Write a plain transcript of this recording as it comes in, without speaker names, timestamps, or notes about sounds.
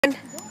Don't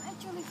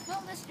actually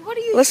film this. What are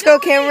you Let's doing?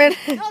 go, Cameron.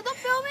 No, don't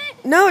film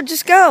it. No,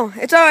 just go.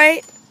 It's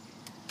alright.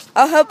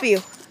 I'll help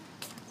you.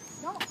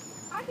 No,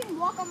 I can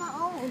walk on my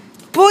own.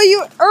 Boy,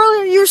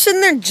 earlier you were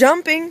sitting there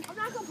jumping. I'm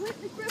not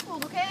completely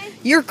crippled, okay?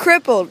 You're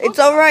crippled. It's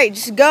alright.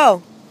 Just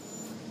go.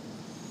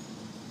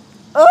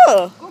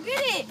 Ugh. Go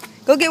get it.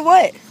 Go get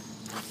what?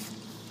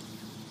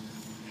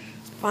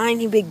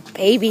 Fine, you big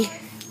baby.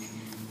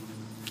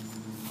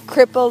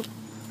 Crippled.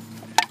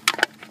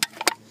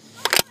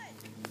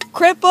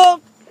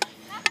 Crippled.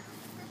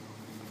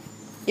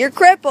 You're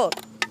crippled.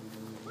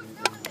 Quit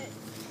filming this.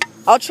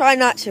 I'll try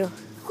not to.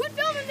 Quit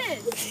filming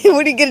this.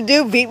 What are you gonna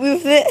do? Beat me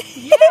with it?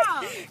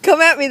 Yeah.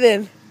 Come at me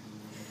then.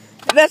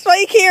 That's why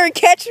you can't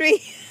catch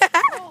me.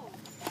 Oh.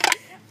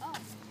 Oh.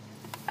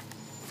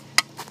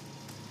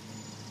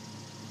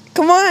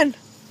 Come on.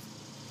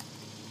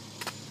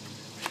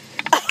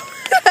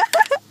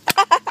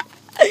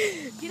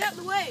 Get out of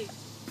the way.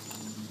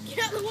 Get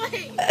out of the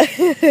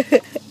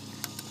way.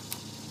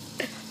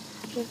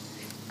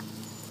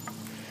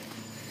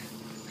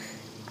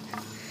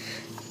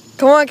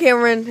 Come on,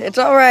 Cameron. It's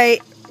all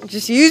right.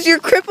 Just use your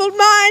crippled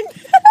mind.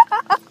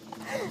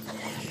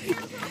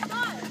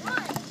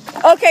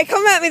 Okay,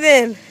 come at me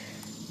then. You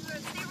gonna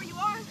stay where you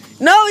are?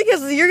 No,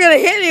 because you're gonna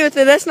hit me with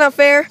it. That's not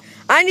fair.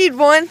 I need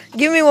one.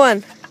 Give me one.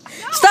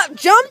 No. Stop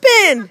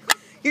jumping.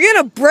 You're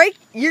gonna break.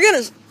 You're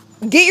gonna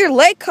get your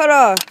leg cut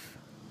off.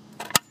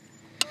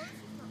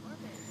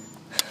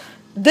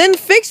 Then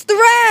fix the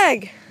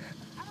rag.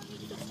 I don't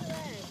need to fix the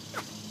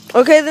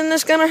leg. Okay, then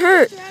it's gonna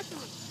hurt.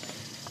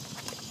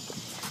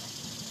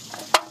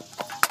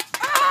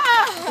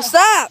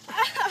 Stop.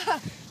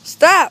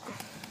 Stop.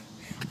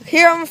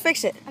 Here, I'm gonna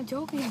fix it. I'm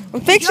joking.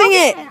 I'm fixing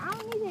it. I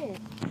don't need it.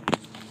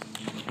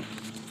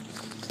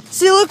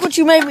 See, look what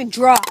you made me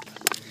drop.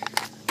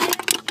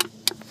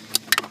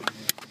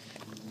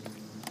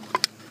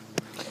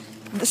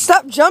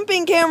 Stop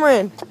jumping,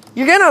 Cameron.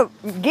 You're gonna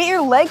get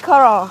your leg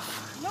cut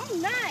off. No,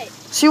 I'm not.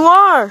 Yes, you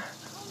are. No,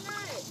 I'm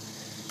not.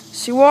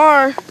 Yes, you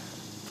are.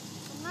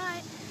 I'm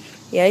not.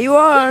 Yeah, you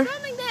are. Keep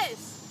filming this.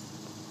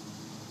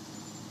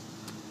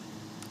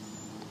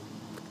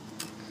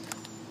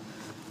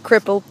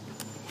 Crippled.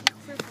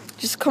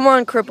 Just come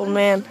on, crippled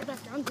man.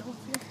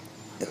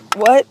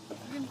 What?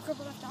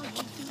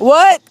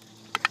 What?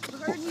 You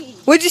heard me.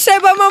 What'd you say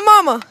about my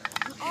mama?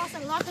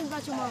 Awesome. Nothing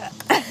about your mom.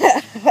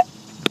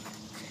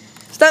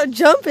 Stop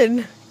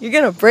jumping. You're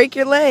gonna break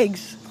your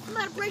legs. I'm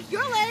gonna break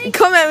your leg.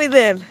 Come at me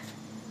then.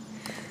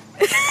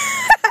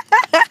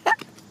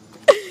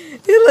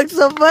 You look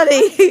so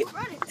funny.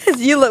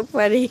 You look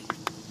funny.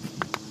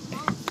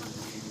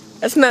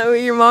 That's not what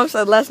your mom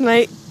said last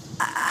night.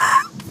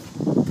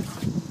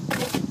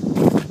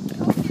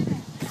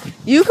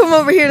 You come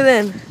over here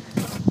then.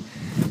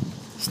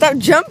 Stop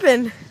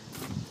jumping.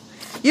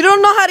 You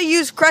don't know how to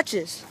use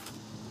crutches.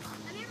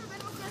 Have you ever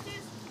been with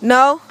crutches?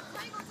 No.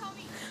 How you gonna tell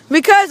me?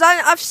 Because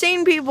I've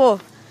seen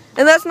people.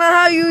 And that's not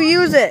how you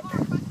use it.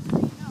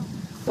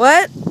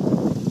 What?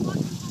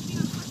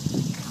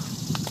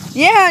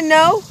 Yeah, I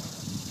know.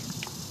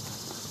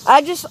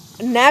 I just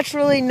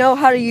naturally know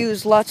how to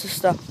use lots of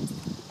stuff.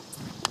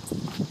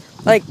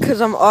 Like,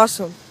 because I'm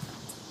awesome.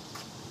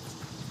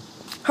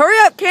 Hurry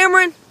up,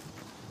 Cameron.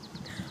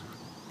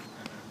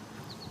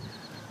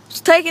 It's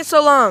taking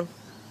so long.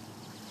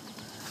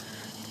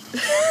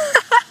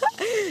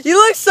 You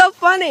look so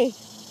funny.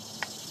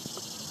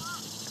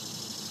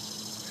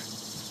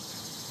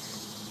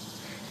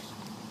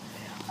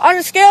 On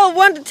a scale of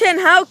 1 to 10,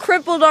 how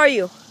crippled are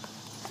you?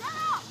 Shut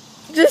up.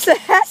 Just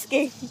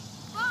asking. 5.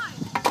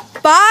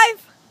 5?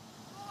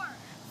 4.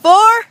 4?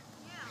 Yeah.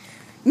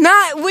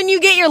 Not when you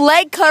get your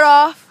leg cut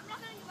off. I'm not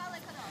gonna get my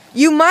leg cut off.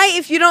 You might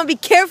if you don't be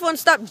careful and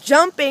stop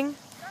jumping.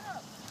 Shut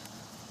up.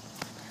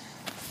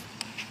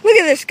 Look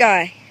at this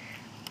guy.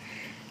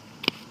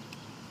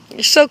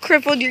 You're so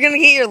crippled, you're going to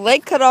get your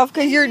leg cut off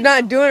because you're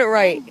not doing it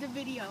right. The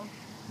video.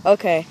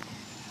 Okay.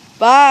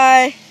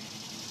 Bye.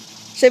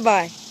 Say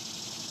bye.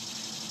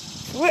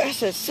 What? I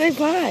said say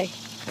bye.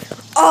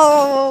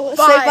 Oh,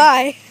 Bye. say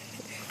bye.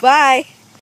 Bye.